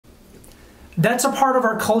That's a part of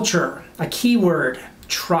our culture. A key word,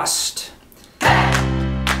 trust.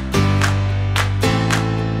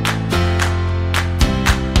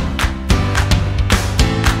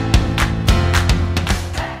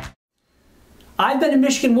 I've been a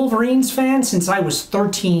Michigan Wolverines fan since I was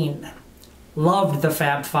 13. Loved the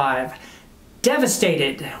Fab Five.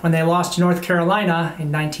 Devastated when they lost to North Carolina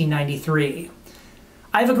in 1993.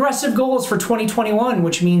 I have aggressive goals for 2021,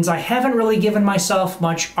 which means I haven't really given myself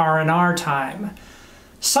much R&R time.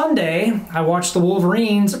 Sunday, I watched the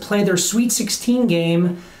Wolverines play their Sweet 16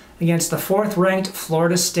 game against the 4th-ranked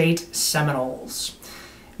Florida State Seminoles.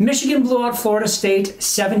 Michigan blew out Florida State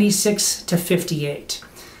 76-58.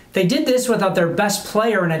 They did this without their best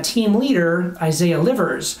player and a team leader, Isaiah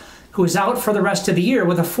Livers, who is out for the rest of the year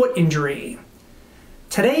with a foot injury.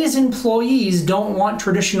 Today's employees don't want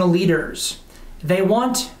traditional leaders. They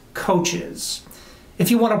want coaches. If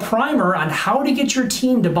you want a primer on how to get your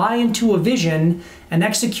team to buy into a vision and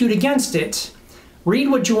execute against it, read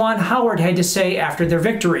what Juwan Howard had to say after their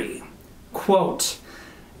victory. Quote,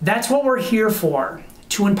 "That's what we're here for,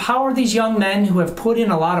 to empower these young men who have put in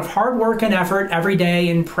a lot of hard work and effort every day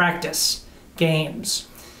in practice, games.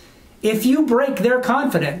 If you break their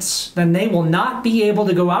confidence, then they will not be able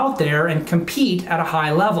to go out there and compete at a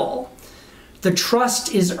high level. The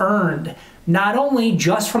trust is earned, not only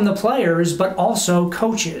just from the players, but also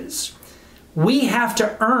coaches. We have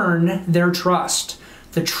to earn their trust.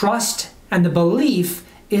 The trust and the belief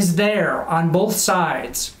is there on both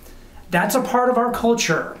sides. That's a part of our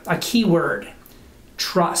culture, a key word,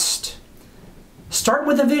 trust. Start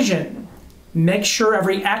with a vision. Make sure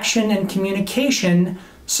every action and communication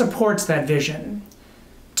supports that vision.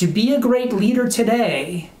 To be a great leader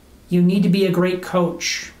today, you need to be a great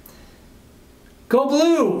coach. Go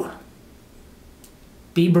Blue!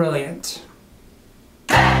 Be brilliant."